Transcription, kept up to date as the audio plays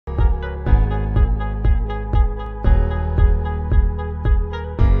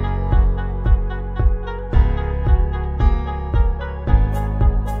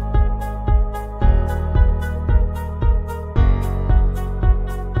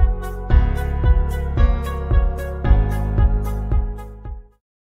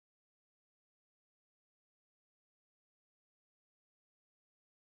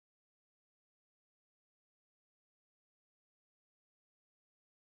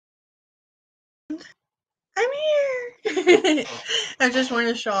I'm here. I just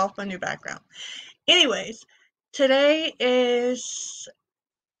wanted to show off my new background. Anyways, today is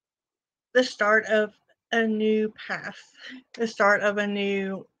the start of a new path, the start of a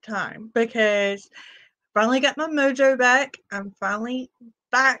new time, because I finally got my mojo back. I'm finally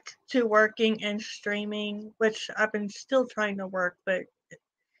back to working and streaming, which I've been still trying to work, but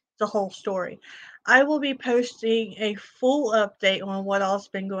the whole story. I will be posting a full update on what all's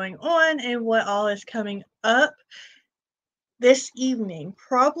been going on and what all is coming up this evening,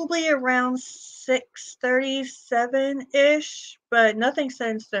 probably around 6:37-ish, but nothing's set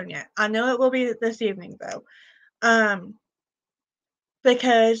in stone yet. I know it will be this evening though.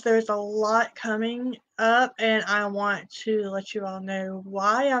 Because there's a lot coming up and I want to let you all know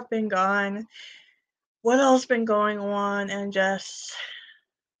why I've been gone, what else been going on, and just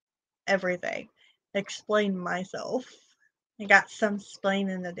everything. Explain myself. I got some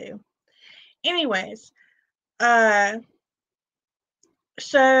explaining to do. Anyways,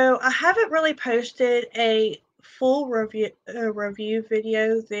 so I haven't really posted a full review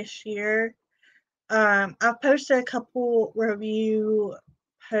video this year. I've posted a couple review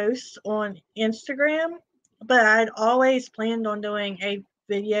posts on Instagram, but I'd always planned on doing a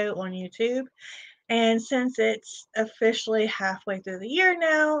video on YouTube. And since it's officially halfway through the year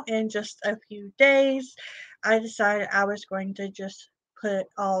now, in just a few days, I decided I was going to just put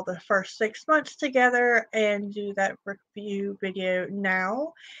all the first 6 months together and do that review video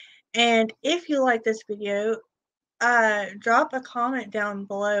now. And if you like this video, drop a comment down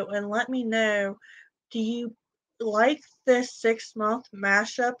below and let me know, do you like this 6-month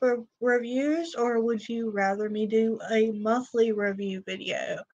mashup of reviews, or would you rather me do a monthly review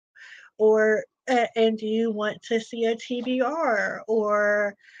video? Or and do you want to see a TBR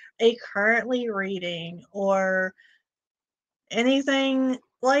or a currently reading or anything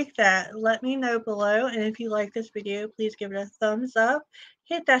like that? Let me know below, and if you like this video, please give it a thumbs up,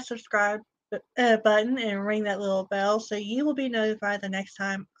 hit that subscribe button, and ring that little bell so you will be notified the next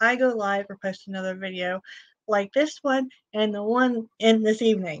time I go live or post another video like this one and the one in this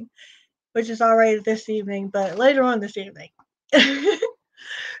evening, which is already this evening, but later on this evening.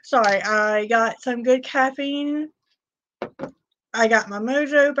 Sorry, I got some good caffeine. I got my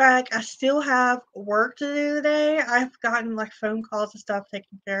mojo back. I still have work to do today. I've gotten like phone calls and stuff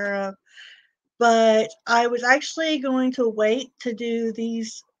taken care of. But I was actually going to wait to do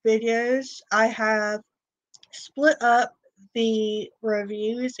these videos. I have split up the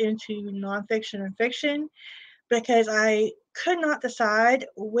reviews into nonfiction and fiction because I could not decide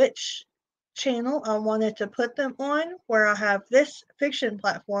which channel I wanted to put them on, where I have this fiction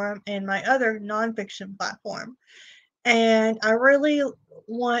platform and my other nonfiction platform. And I really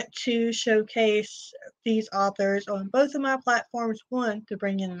want to showcase these authors on both of my platforms. One, to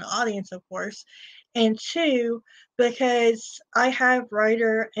bring in an audience, of course, and two, because I have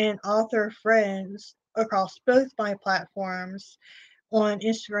writer and author friends across both my platforms on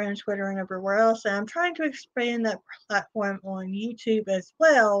Instagram, Twitter, and everywhere else. And I'm trying to expand that platform on YouTube as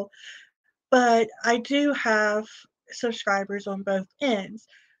well. But I do have subscribers on both ends.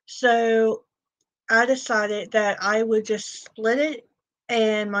 So I decided that I would just split it,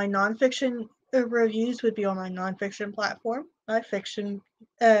 and my nonfiction reviews would be on my nonfiction platform. My fiction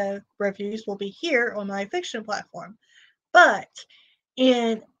reviews will be here on my fiction platform. But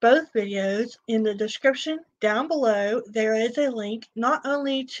in both videos, in the description down below, there is a link not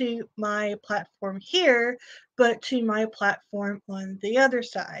only to my platform here, but to my platform on the other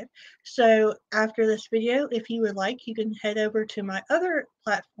side. So after this video, if you would like, you can head over to my other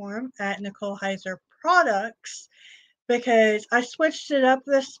platform at Nicole Heiser Products, because I switched it up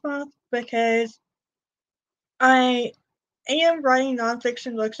this month because I am writing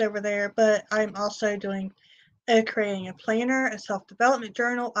nonfiction books over there, but I'm also doing creating a planner, a self-development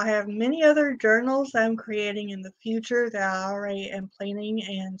journal. I have many other journals I'm creating in the future that I already am planning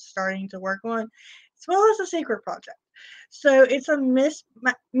and starting to work on, as well as a secret project. So it's a mixed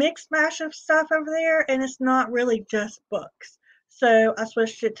mash of stuff over there, and it's not really just books. So I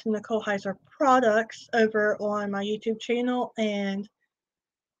switched it to Nicole Heiser Products over on my YouTube channel and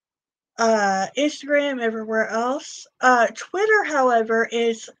Instagram, everywhere else. Twitter, however,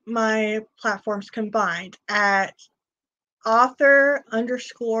 is my platforms combined at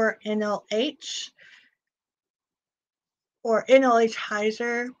author_NLH or NLH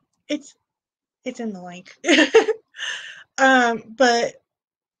Heiser. It's in the link. But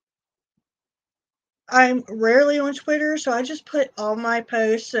I'm rarely on Twitter, so I just put all my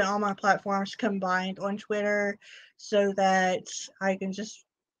posts and all my platforms combined on Twitter so that I can just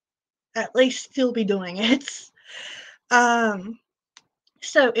at least still be doing it. Um,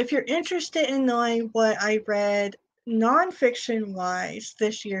 So if you're interested in knowing what I read nonfiction wise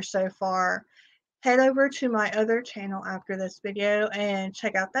this year so far, head over to my other channel after this video and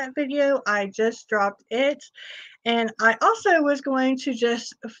check out that video. I just dropped it. And I also was going to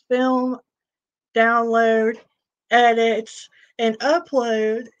just film, download, edit, and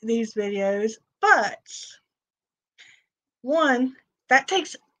upload these videos, but one, that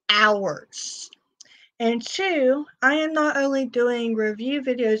takes hours. And two, I am not only doing review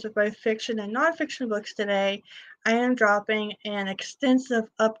videos of both fiction and nonfiction books today, I am dropping an extensive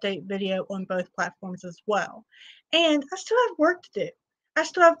update video on both platforms as well. And I still have work to do. I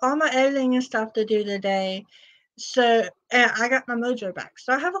still have all my editing and stuff to do today. So, and I got my mojo back.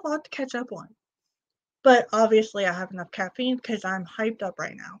 So I have a lot to catch up on. But obviously, I have enough caffeine because I'm hyped up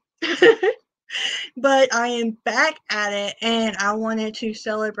right now. But I am back at it, and I wanted to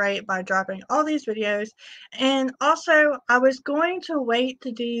celebrate by dropping all these videos. And also, I was going to wait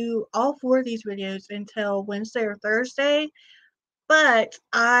to do all 4 of these videos until Wednesday or Thursday, but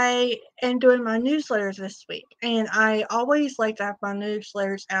I am doing my newsletters this week, and I always like to have my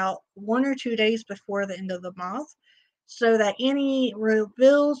newsletters out 1 or 2 days before the end of the month, so that any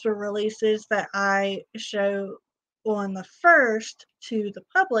reveals or releases that I show on the 1st to the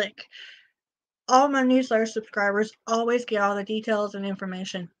public, all my newsletter subscribers always get all the details and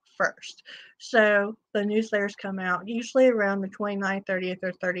information first. So the newsletters come out usually around the 29th, 30th,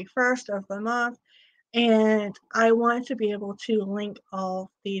 or 31st of the month. And I want to be able to link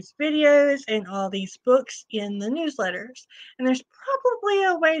all these videos and all these books in the newsletters. And there's probably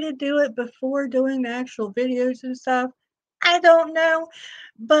a way to do it before doing the actual videos and stuff. I don't know,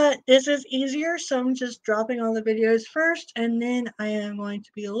 but this is easier, so I'm just dropping all the videos first, and then I am going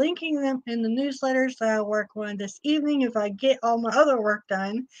to be linking them in the newsletters that I'll work on this evening if I get all my other work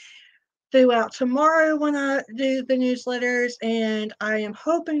done throughout tomorrow when I do the newsletters, and I am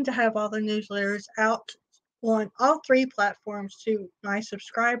hoping to have all the newsletters out on all 3 platforms to my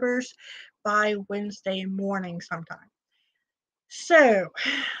subscribers by Wednesday morning sometime. So,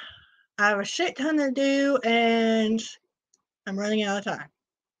 I have a shit ton to do, and I'm running out of time.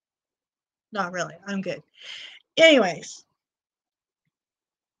 Not really. I'm good. Anyways,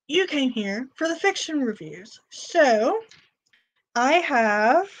 you came here for the fiction reviews. So, I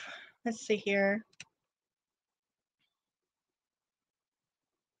have, let's see here.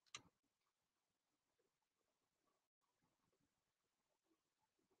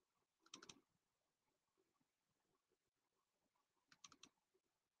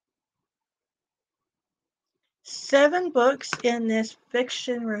 Seven books in this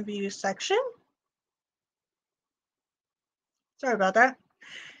fiction review section. Sorry about that.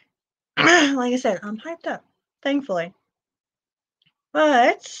 Like I said, I'm hyped up, thankfully.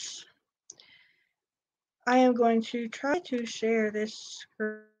 But I am going to try to share this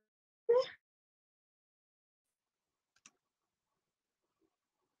screen.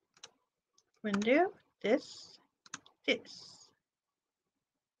 Window, this. Yay!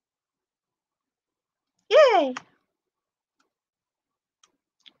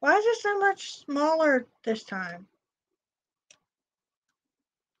 Why is it so much smaller this time?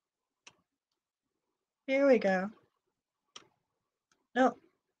 Here we go. No.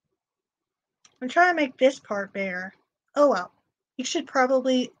 I'm trying to make this part bigger. Oh well. You should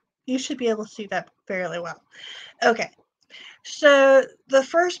be able to see that fairly well. Okay. So the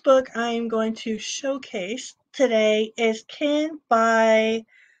first book I'm going to showcase today is Kin by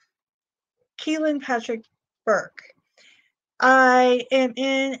Kealan Patrick Burke. I am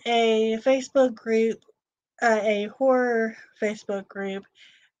in a Facebook group, a horror Facebook group,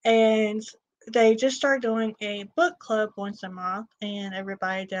 and they just started doing a book club once a month, and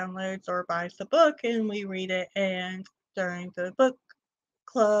everybody downloads or buys the book, and we read it, and during the book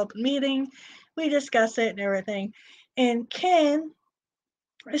club meeting, we discuss it and everything. And Ken,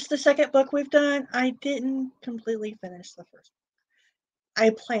 it's the second book we've done. I didn't completely finish the first. I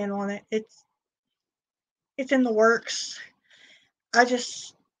plan on it. It's in the works.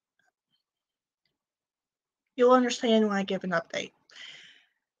 You'll understand when I give an update.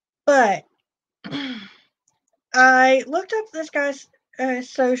 But I looked up this guy's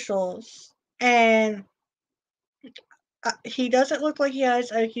socials, and he doesn't look like he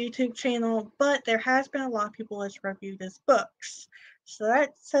has a YouTube channel, but there has been a lot of people that's reviewed his books, so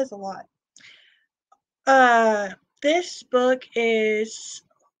that says a lot. This book is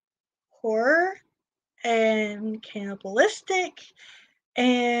horror and cannibalistic,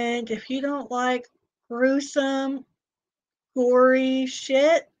 and if you don't like gruesome, gory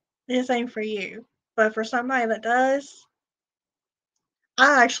shit, this ain't for you. But for somebody that does,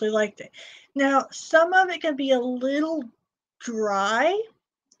 I actually liked it. Now, some of it can be a little dry.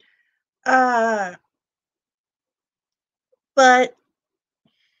 But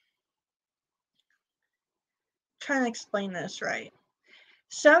trying to explain this right.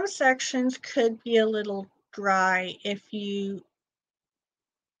 Some sections could be a little dry if you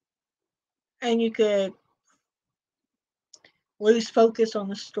could lose focus on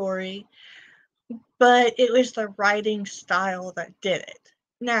the story, but it was the writing style that did it.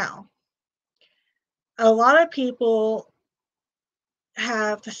 Now, a lot of people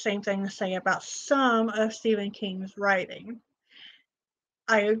have the same thing to say about some of Stephen King's writing.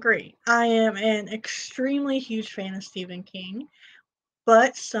 I agree. I am an extremely huge fan of Stephen King,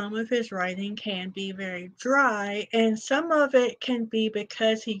 but some of his writing can be very dry, and some of it can be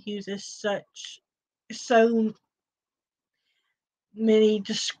because he uses so many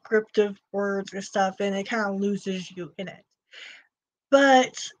descriptive words and stuff, and it kind of loses you in it.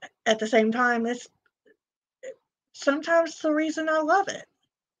 But at the same time, it's sometimes the reason I love it.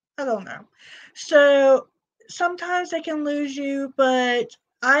 I don't know. So sometimes it can lose you, but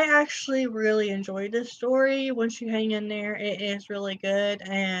I actually really enjoyed this story. Once you hang in there, it is really good.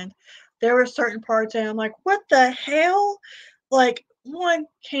 And there were certain parts and I'm like, what the hell? Like, one,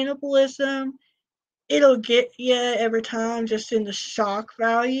 cannibalism, it'll get you every time just in the shock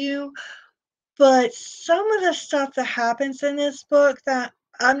value. But some of the stuff that happens in this book that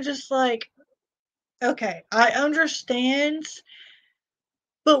I'm just like, okay, I understand,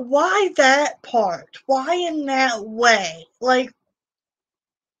 but why that part? Why in that way? Like,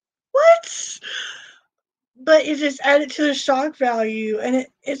 what? But it just added to the shock value, and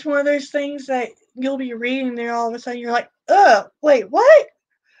it's one of those things that you'll be reading there all of a sudden you're like, oh, wait, what?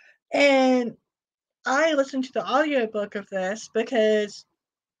 And I listened to the audiobook of this because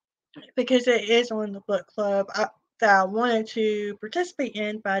it is on the book club that I wanted to participate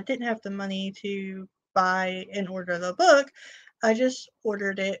in, but I didn't have the money to buy and order the book. I just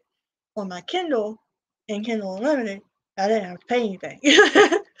ordered it on my Kindle and Kindle Unlimited. I didn't have to pay anything.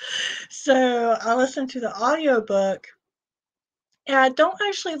 So I listened to the audiobook, and I don't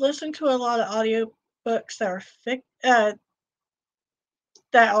actually listen to a lot of audiobooks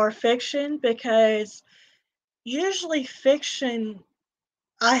that are fiction, because usually fiction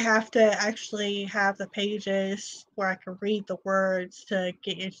I have to actually have the pages where I can read the words to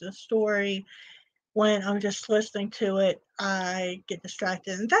get into the story. When I'm just listening to it, I get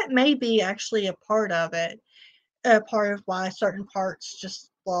distracted. And that may be actually a part of it, a part of why certain parts just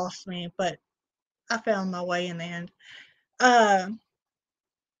lost me, but I found my way in the end.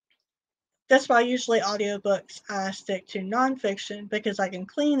 That's why usually audiobooks I stick to nonfiction, because I can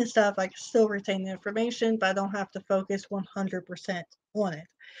clean the stuff, I can still retain the information, but I don't have to focus 100% on it.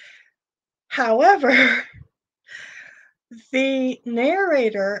 However, the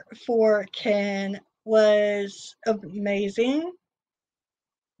narrator for Ken was amazing,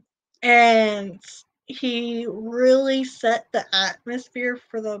 and he really set the atmosphere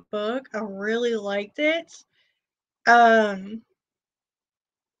for the book. I really liked it. I'm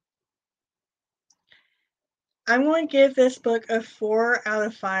going to give this book a 4 out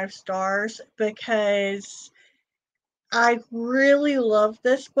of 5 stars because I really loved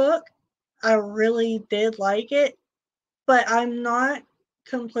this book. I really did like it, but I'm not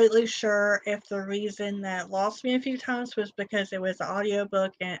completely sure if the reason that lost me a few times was because it was an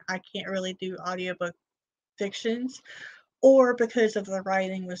audiobook and I can't really do audiobook fictions, or because of the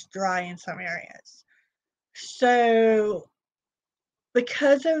writing was dry in some areas. So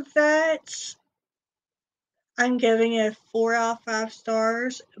because of that, I'm giving it 4 out of 5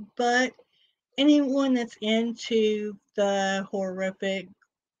 stars, but anyone that's into the horrific,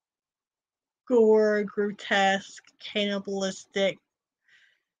 gore, grotesque, cannibalistic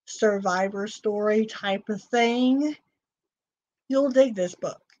survivor story type of thing, you'll dig this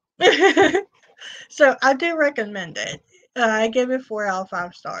book. So I do recommend it. I give it 4 out of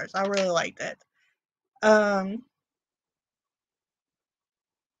 5 stars. I really liked it.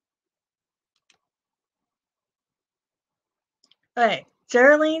 Okay,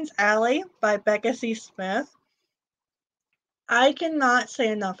 Jeralines Alley by Becca C. Smith. I cannot say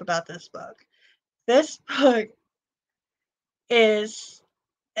enough about this book. This book is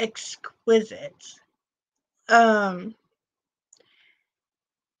exquisite.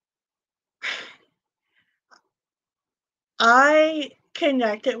 I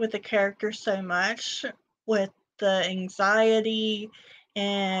connected with the character so much, with the anxiety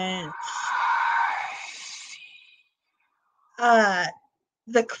and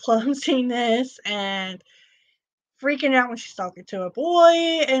the clumsiness and freaking out when she's talking to a boy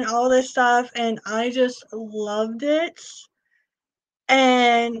and all this stuff, and I just loved it.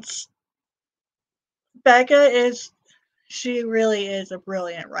 And Becca She really is a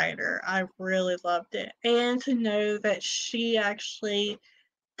brilliant writer. I really loved it. And to know that she actually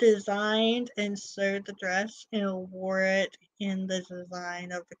designed and sewed the dress and wore it in the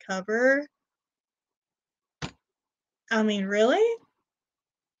design of the cover. I mean, really?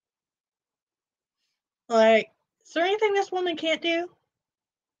 Like, is there anything this woman can't do?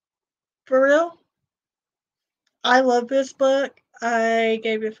 For real? I love this book. I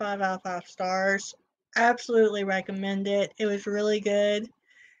gave it 5 out of 5 stars. Absolutely recommend it. It was really good.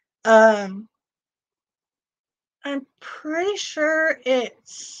 Um, I'm pretty sure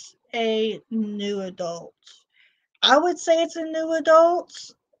it's a new adult. I would say it's a new adult.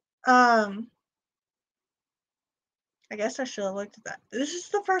 Um, I guess I should have looked at that. This is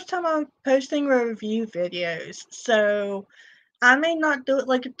the first time I'm posting review videos, so I may not do it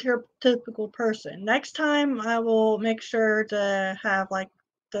like a typical person. Next time, I will make sure to have like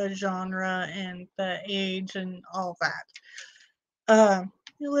the genre and the age and all that.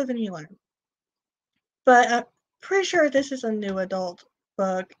 You live and you learn. But I'm pretty sure this is a new adult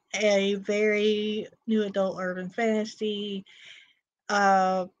book, a very new adult urban fantasy.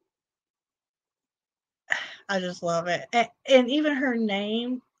 Uh, I just love it, and even her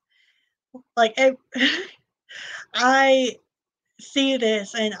name, like I see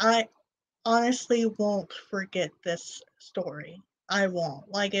this and I honestly won't forget this story. I won't.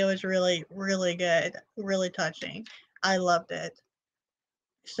 Like, it was really, really good, really touching. I loved it.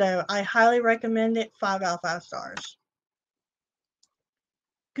 So I highly recommend it. 5 out of 5 stars.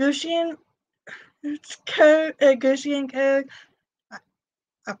 Gutian, it's code. Gutian code. I,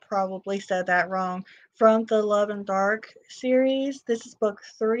 I probably said that wrong. From the Love and Dark series. This is book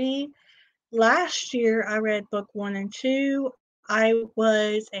 3. Last year, I read book 1 and 2. I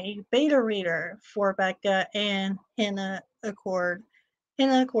was a beta reader for Becca and Hina McCord.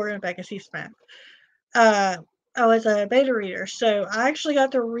 Hina McCord and Becca C. Smith. Uh, I was a beta reader, so I actually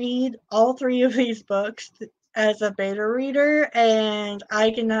got to read all 3 of these books as a beta reader, and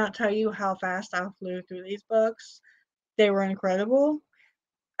I cannot tell you how fast I flew through these books. They were incredible.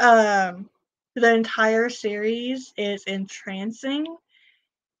 The entire series is entrancing,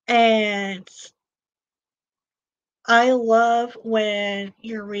 and I love when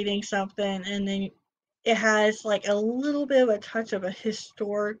you're reading something and then it has like a little bit of a touch of a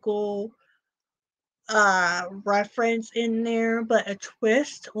historical reference in there, but a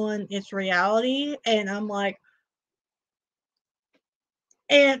twist on its reality. And I'm like,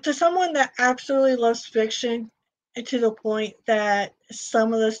 and to someone that absolutely loves fiction, to the point that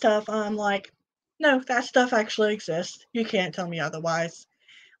some of the stuff I'm like, no, that stuff actually exists. You can't tell me otherwise.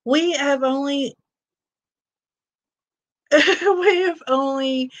 We have only we have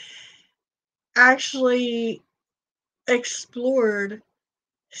only actually explored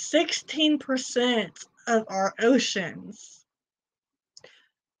 16% of our oceans.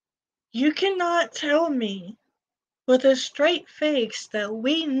 You cannot tell me with a straight face that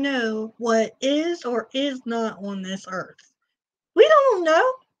we know what is or is not on this earth. We don't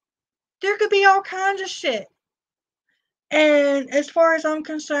know. There could be all kinds of shit. And as far as I'm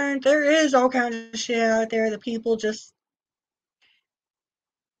concerned, there is all kinds of shit out there that people just.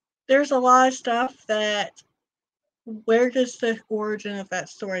 There's a lot of stuff that. Where does the origin of that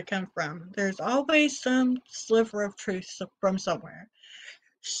story come from? There's always some sliver of truth from somewhere.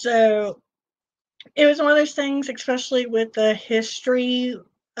 So it was one of those things, especially with the history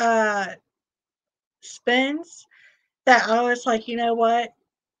uh, spins, that I was like, you know what?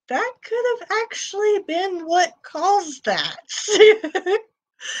 That could have actually been what caused that.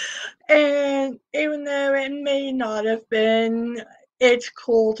 And even though it may not have been, it's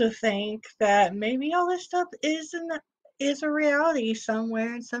cool to think that maybe all this stuff is a reality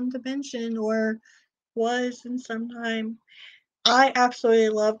somewhere in some dimension, or was in some time. I absolutely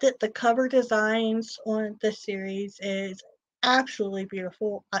loved it. The cover designs on the series is absolutely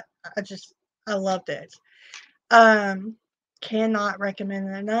beautiful. I just I loved it. Um Cannot recommend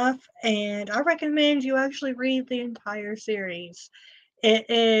it enough, and I recommend you actually read the entire series. It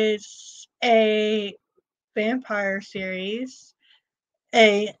is a vampire series,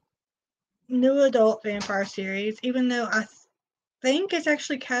 a new adult vampire series, even though I think it's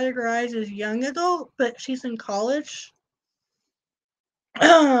actually categorized as young adult, but she's in college.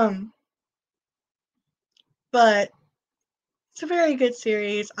 But it's a very good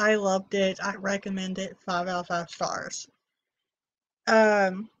series. I loved it. I recommend it. 5 out of 5 stars.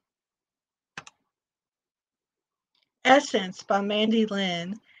 Um, Essence by Mandi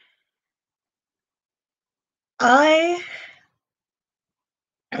Lynn. I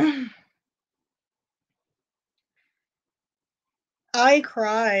I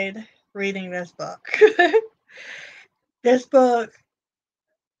cried reading this book. This book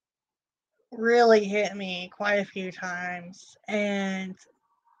really hit me quite a few times, and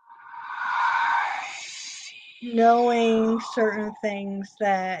knowing certain things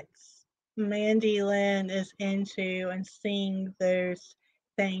that Mandi Lynn is into and seeing those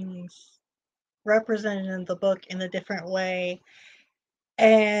things represented in the book in a different way,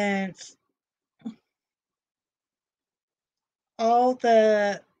 and all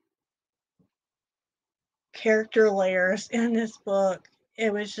the character layers in this book,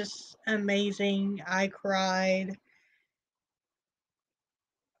 it was just amazing. I cried,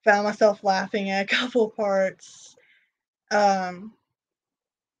 found myself laughing at a couple parts. Um,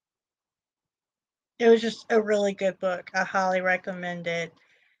 it was just a really good book. I highly recommend it.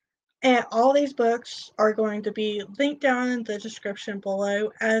 And all these books are going to be linked down in the description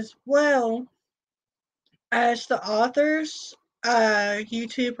below, as well as the authors'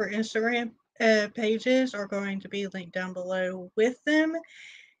 YouTube or Instagram pages are going to be linked down below with them.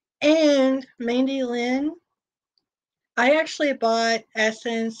 And Mandi Lynn, I actually bought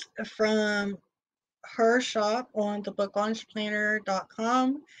Essence from her shop on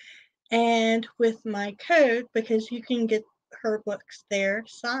thebooklaunchplanner.com, and with my code, because you can get her books there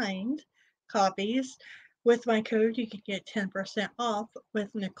signed copies, with my code you can get 10% off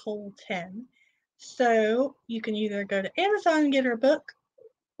with Nicole10. So you can either go to Amazon and get her book,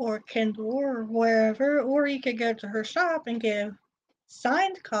 or Kindle, or wherever, or you could go to her shop and get a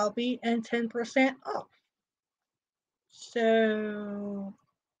signed copy and 10% off. So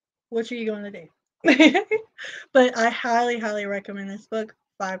what are you going to do? But I highly, highly recommend this book.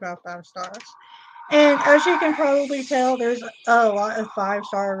 5 out of 5 stars. And as you can probably tell, there's a lot of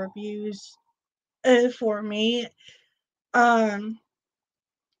 5-star reviews for me.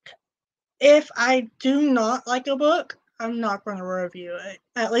 If I do not like a book, I'm not going to review it.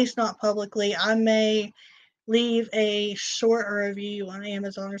 At least not publicly. I may leave a short review on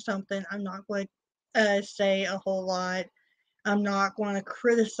Amazon or something. I'm not going to say a whole lot. I'm not going to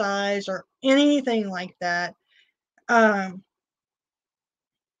criticize or anything like that.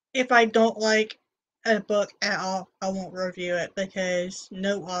 If I don't like a book at all, I won't review it, because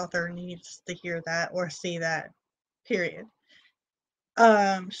no author needs to hear that or see that, period.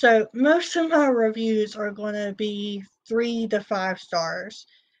 So most of my reviews are going to be 3 to 5 stars.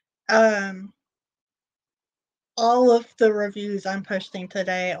 All of the reviews I'm posting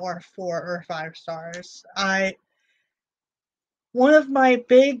today are 4 or 5 stars. One of my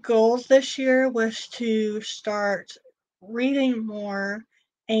big goals this year was to start reading more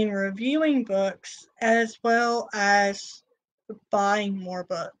and reviewing books, as well as buying more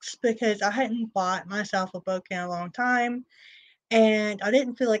books, because I hadn't bought myself a book in a long time, and I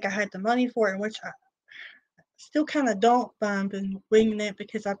didn't feel like I had the money for it, which I still kind of don't, but I've been winging it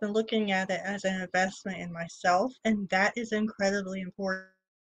because I've been looking at it as an investment in myself, and that is incredibly important.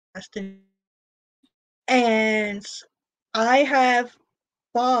 And I have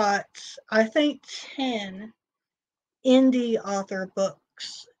bought, I think, 10 indie author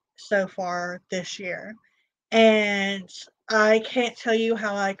books so far this year. And I can't tell you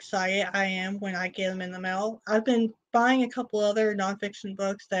how excited I am when I get them in the mail. I've been buying a couple other nonfiction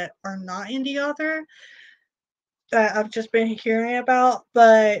books that are not indie author that I've just been hearing about,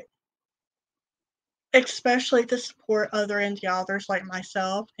 but especially to support other indie authors like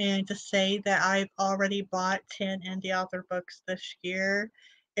myself, and to say that I've already bought 10 indie author books this year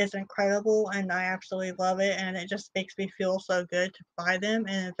is incredible, and I absolutely love it, and it just makes me feel so good to buy them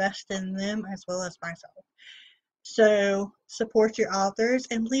and invest in them as well as myself. So support your authors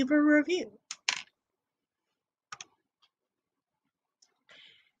and leave a review.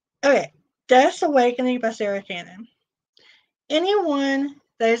 Okay, Death's Awakening by Sarra Cannon. Anyone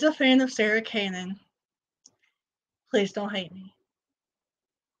that is a fan of Sarra Cannon, please don't hate me.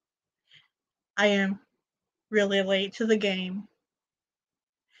 I am really late to the game.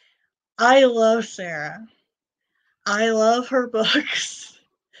 I love Sarra. I love her books.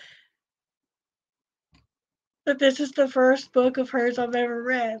 But this is the first book of hers I've ever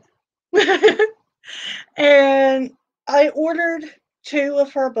read. And I ordered 2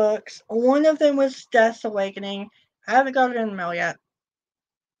 of her books. One of them was Death's Awakening. I haven't got it in the mail yet.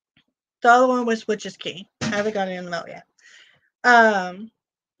 The other one was Witch's Key. I haven't got it in the mail yet.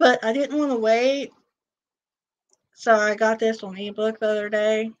 But I didn't want to wait, so I got this on ebook the other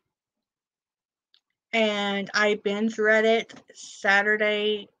day. And I binge read it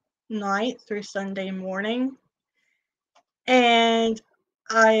Saturday night through Sunday morning. And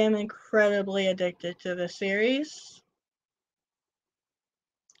I am incredibly addicted to the series.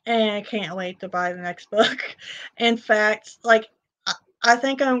 And I can't wait to buy the next book. In fact, like, I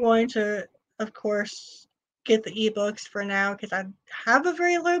think I'm going to, of course, get the ebooks for now because I have a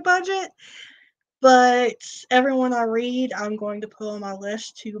very low budget. But everyone I read, I'm going to put on my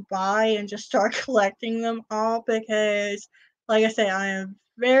list to buy and just start collecting them all because, like I say, I am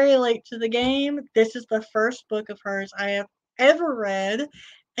very late to the game. This is the first book of hers I have ever read,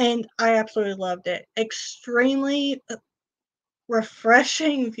 and I absolutely loved it. Extremely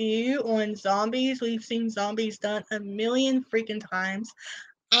refreshing view on zombies. We've seen zombies done a million freaking times.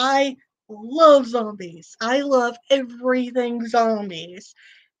 I love zombies. I love everything zombies.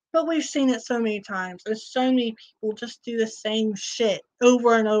 But we've seen it so many times, and so many people just do the same shit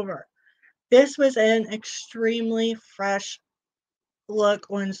over and over. This was an extremely fresh look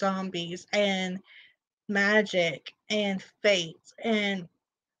on zombies and magic and fate, and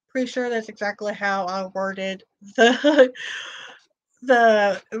pretty sure that's exactly how I worded the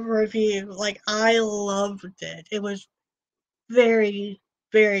the review. Like, I loved it. It was very,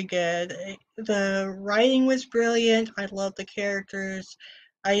 very good. The writing was brilliant. I loved the characters.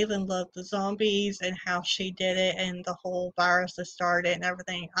 I even loved the zombies and how she did it and the whole virus that started and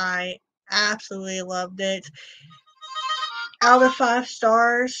everything. I absolutely loved it. Out of 5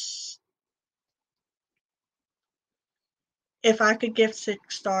 stars, if I could give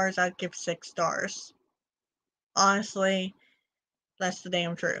 6 stars, I'd give 6 stars. Honestly, that's the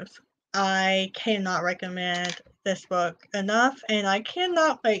damn truth. I cannot recommend this book enough, and I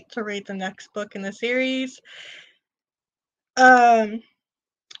cannot wait to read the next book in the series. Um,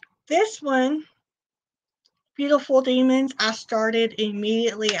 this one, Beautiful Demons, I started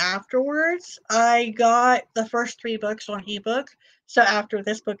immediately afterwards. I got the first 3 books on ebook, so after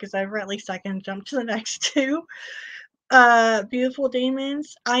this book is over, at least I can jump to the next 2. Beautiful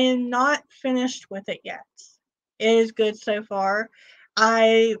Demons, I am not finished with it yet. It is good so far.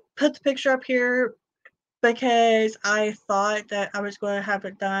 I put the picture up here because I thought that I was going to have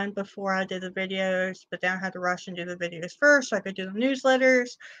it done before I did the videos, but then I had to rush and do the videos first so I could do the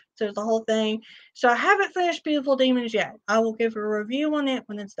newsletters, so the whole thing. So I haven't finished Beautiful Demons yet. I will give a review on it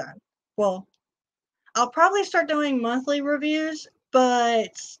when it's done. Well, I'll probably start doing monthly reviews,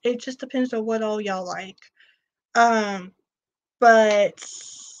 but it just depends on what all y'all like. But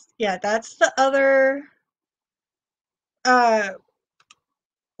yeah, that's the other uh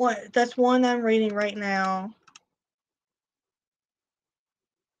that's one I'm reading right now.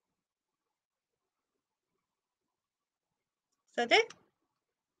 Is that it?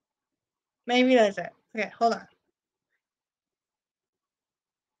 Maybe that's it. Okay, hold on.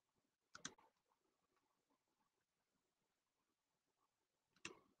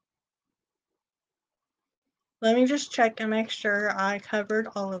 Let me just check and make sure I covered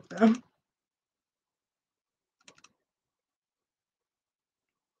all of them.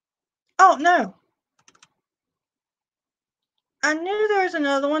 Oh, no. I knew there was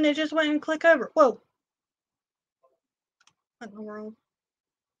another one. It just went and click over. Whoa. What in the world?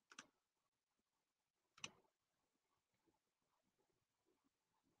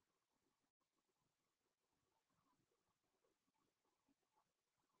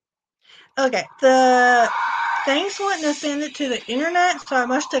 Okay, the things wouldn't have sent it to the internet, so I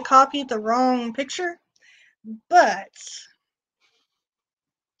must have copied the wrong picture. But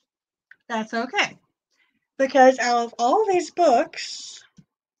that's okay. Because out of all these books,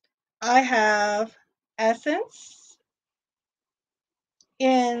 I have Essence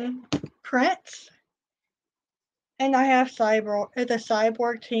in print, and I have The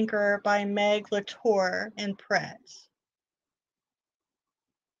Cyborg Tinker by LaTorre in print.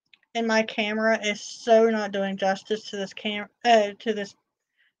 And my camera is so not doing justice to this to this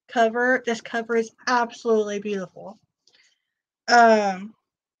cover. This cover is absolutely beautiful. Um,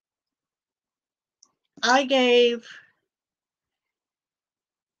 I gave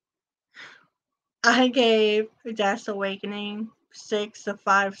Death's Awakening 6 of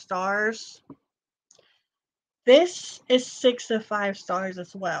 5 stars. This is 6 of 5 stars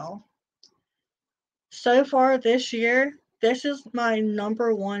as well. So far this year, this is my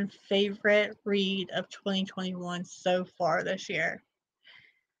 #1 favorite read of 2021 so far this year.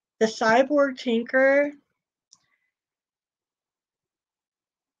 The Cyborg Tinker,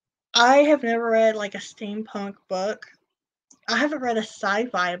 I have never read like a steampunk book. I haven't read a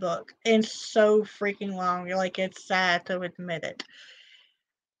sci-fi book in so freaking long. Like, it's sad to admit it.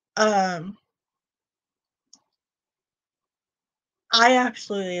 I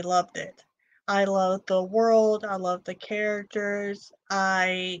absolutely loved it. I loved the world. I loved the characters.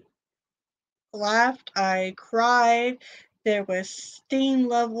 I laughed. I cried. There was steam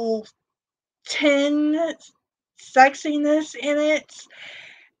level 10 sexiness in it.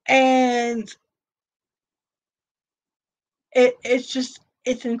 And it's just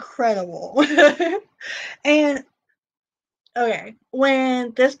It's incredible. And okay,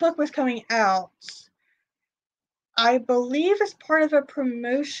 when this book was coming out, I believe as part of a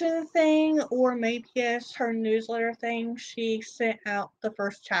promotion thing, or maybe as her newsletter thing, she sent out the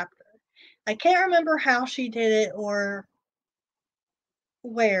first chapter. I can't remember how she did it or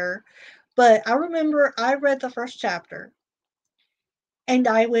where, but I remember I read the first chapter and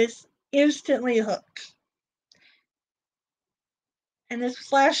I was instantly hooked. And this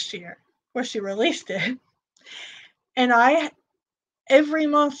was last year where she released it. And I, every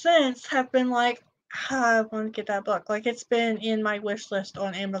month since, have been like, I want to get that book. Like, it's been in my wish list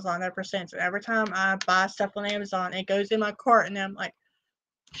on Amazon ever since. And every time I buy stuff on Amazon, it goes in my cart, and I'm like,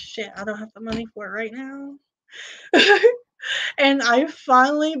 shit, I don't have the money for it right now. And I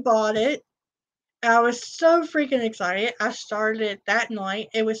finally bought it. I was so freaking excited. I started it that night.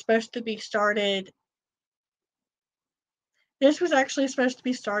 It was supposed to be started. This was actually supposed to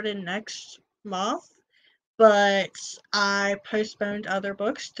be started next month, but I postponed other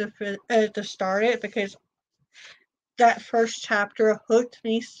books to start it because that first chapter hooked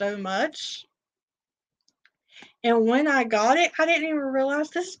me so much. And when I got it, I didn't even realize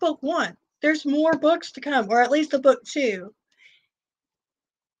this is book 1. There's more books to come, or at least a book 2.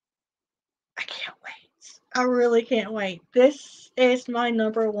 I can't wait. I really can't wait. This is my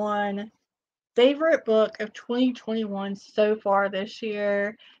number 1 favorite book of 2021 so far this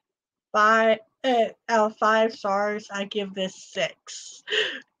year. Out of 5 stars, I give this 6.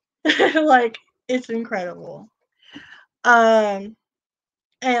 Like, it's incredible. And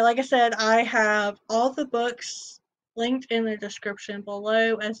like I said, I have all the books linked in the description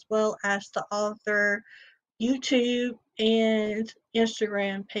below, as well as the author YouTube and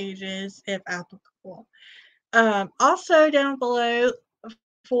Instagram pages if applicable. Also down below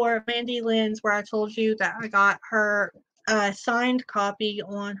for Mandi Lynn's, where I told you that I got her signed copy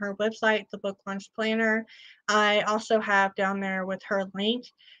on her website, the Book Lunch Planner. I also have down there with her link,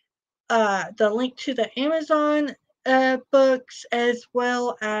 the link to the Amazon books, as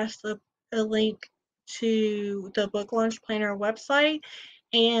well as a link to the Book Lunch Planner website,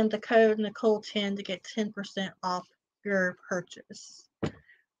 and the code Nicole10 to get 10% off your purchase.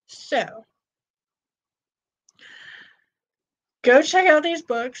 So, go check out these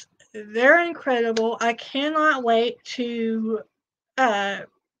books. They're incredible. I cannot wait to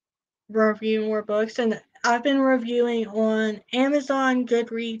review more books. And I've been reviewing on Amazon,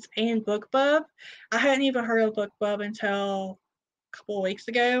 Goodreads, and BookBub. I hadn't even heard of BookBub until a couple of weeks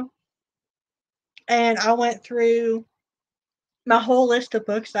ago. And I went through my whole list of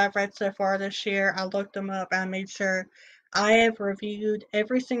books I've read so far this year. I looked them up. I made sure I have reviewed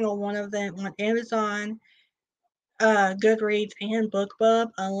every single one of them on Amazon, Goodreads, and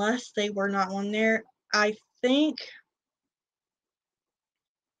BookBub, unless they were not on there. I think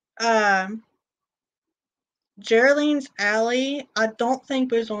Jeralines Alley, I don't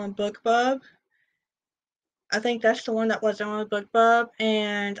think was on BookBub. I think that's the one that wasn't on BookBub,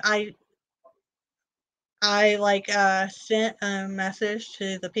 and I like sent a message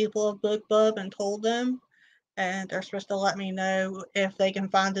to the people of BookBub and told them, and they're supposed to let me know if they can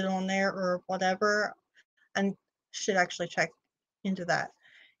find it on there or whatever, and should actually check into that.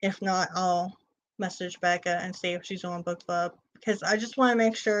 If not, I'll message Becca and see if she's on BookBub, because I just want to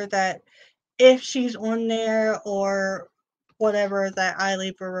make sure that if she's on there or whatever, that I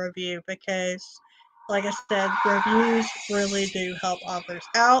leave a review, because like I said, reviews really do help authors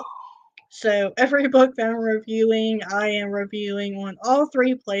out. So every book that I'm reviewing, I am reviewing on all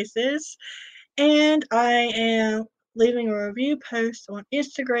 3 places, and I am leaving a review post on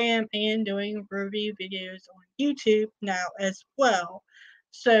Instagram and doing review videos on YouTube now as well.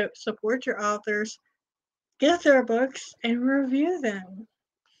 So support your authors, get their books, and review them.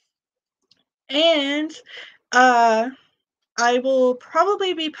 And I will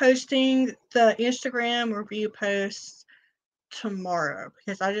probably be posting the Instagram review posts tomorrow,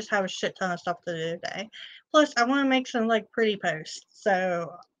 because I just have a shit ton of stuff to do today. Plus, I want to make some like pretty posts,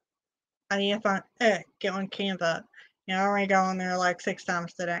 so I need to find get on Canva. You know, I already got on there like 6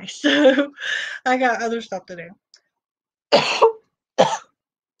 times today, so I got other stuff to do.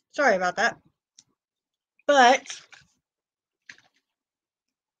 Sorry about that, but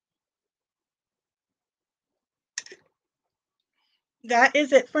that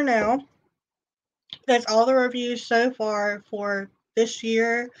is it for now. That's all the reviews so far for this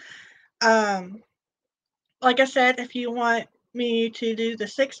year. Like I said, if you want me to do the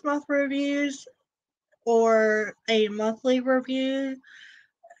 6-month reviews or a monthly review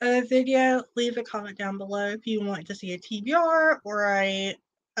video, leave a comment down below. If you want to see a TBR or a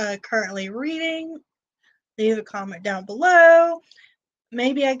currently reading, leave a comment down below.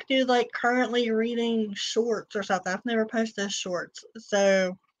 maybe I could do like currently reading shorts or something. I've never posted shorts,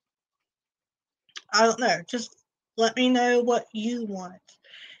 so I don't know. Just let me know what you want,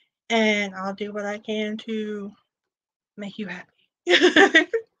 and I'll do what I can to make you happy.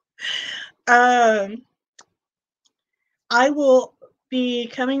 um, I will be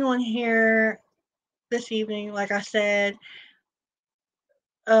coming on here this evening, like I said,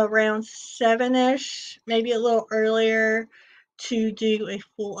 around 7-ish, maybe a little earlier, to do a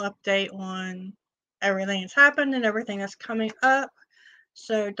full update on everything that's happened and everything that's coming up.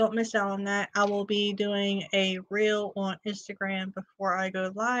 So don't miss out on that. I will be doing a reel on Instagram before I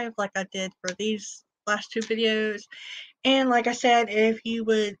go live, like I did for these last 2 videos. And like I said, if you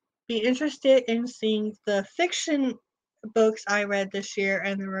would be interested in seeing the fiction books I read this year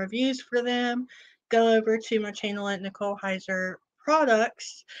and the reviews for them, go over to my channel at Nicole Heiser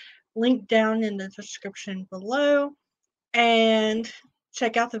Products, link down in the description below, and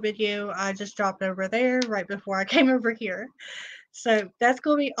check out the video I just dropped over there right before I came over here. So that's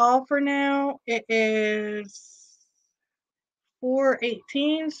going to be all for now. It is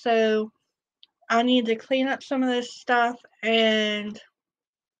 4:18, so I need to clean up some of this stuff, and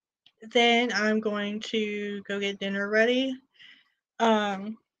then I'm going to go get dinner ready.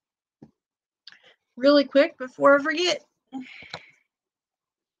 Really quick before I forget.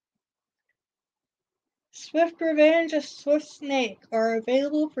 Swift Revenge and Swift Snake are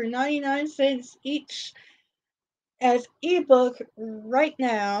available for 99 cents each as ebook right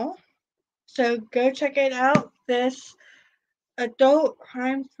now. So go check it out. This adult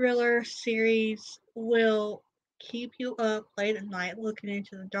crime thriller series will keep you up late at night looking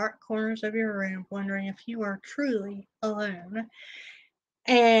into the dark corners of your room, wondering if you are truly alone.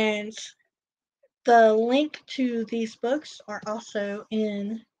 And the link to these books are also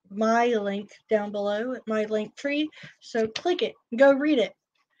in my link down below at my link tree. So click it, go read it.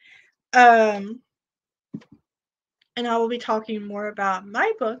 And I will be talking more about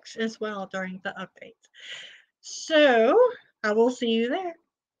my books as well during the update. So I will see you there.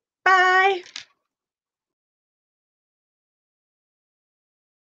 Bye!